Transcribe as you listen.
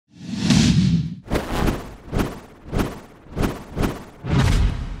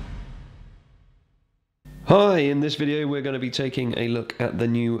Hi, in this video we're going to be taking a look at the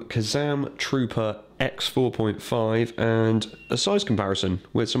new Kazam Trooper X4.5 and a size comparison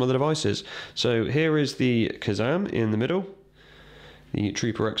with some other devices. So here is the Kazam in the middle, the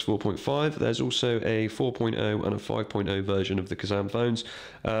Trooper X4.5. There's also a 4.0 and a 5.0 version of the Kazam phones.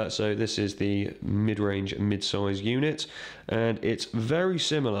 So this is the mid-range, mid-size unit, and it's very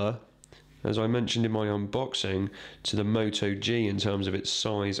similar, as I mentioned in my unboxing, to the Moto G in terms of its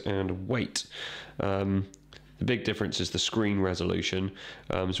size and weight. The big difference is the screen resolution.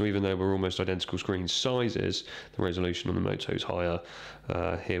 So even though we're almost identical screen sizes, the resolution on the Moto is higher.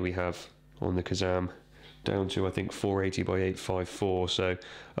 Here we have on the Kazam down to, I think, 480 by 854. So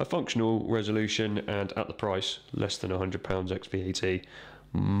a functional resolution, and at the price, less than £100 ex VAT,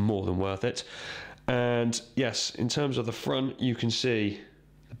 more than worth it. And yes, in terms of the front, you can see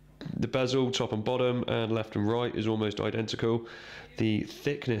the bezel, top and bottom, and left and right, is almost identical. The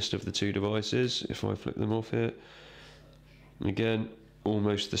thickness of the two devices, if I flick them off here, again,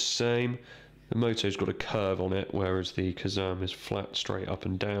 almost the same. The Moto's got a curve on it, whereas the Kazam is flat, straight up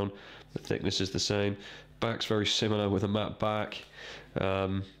and down. The thickness is the same. Back's very similar with a matte back.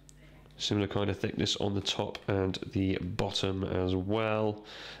 Similar kind of thickness on the top and the bottom as well.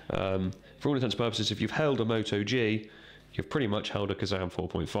 For all intents and purposes, if you've held a Moto G, you've pretty much held a Kazam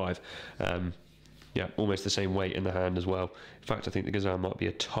 4.5. Yeah, almost the same weight in the hand as well. In fact, I think the Kazam might be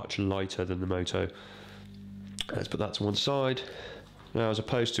a touch lighter than the Moto. Let's put that to one side. Now, as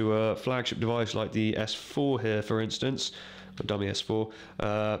opposed to a flagship device like the S4 here, for instance, a dummy S4,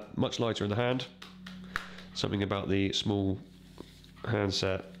 much lighter in the hand. Something about the small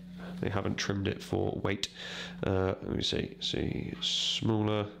handset, they haven't trimmed it for weight. Let me see,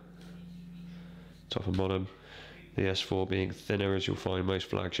 smaller, top and bottom. The S4 being thinner, as you'll find most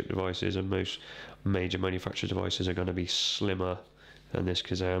flagship devices and most major manufacturer devices are going to be slimmer than this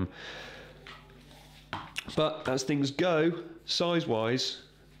Kazam. But as things go, size-wise,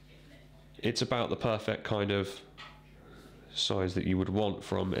 it's about the perfect kind of size that you would want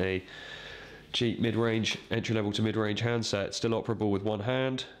from a cheap mid-range, entry-level to mid-range handset. Still operable with one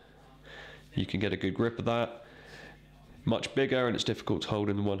hand. You can get a good grip of that. Much bigger, and it's difficult to hold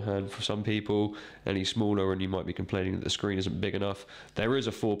in one hand for some people. Any smaller and you might be complaining that the screen isn't big enough. There is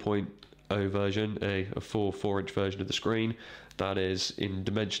a 4.0 version, a full 4-inch version of the screen that is in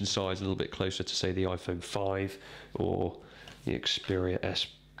dimension size a little bit closer to, say, the iPhone 5 or the Xperia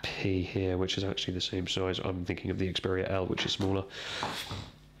SP here, which is actually the same size. I'm thinking of the Xperia L, which is smaller.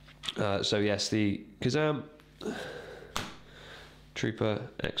 So yes, the Kazam Trooper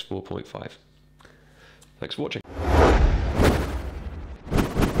X4.5. Thanks for watching.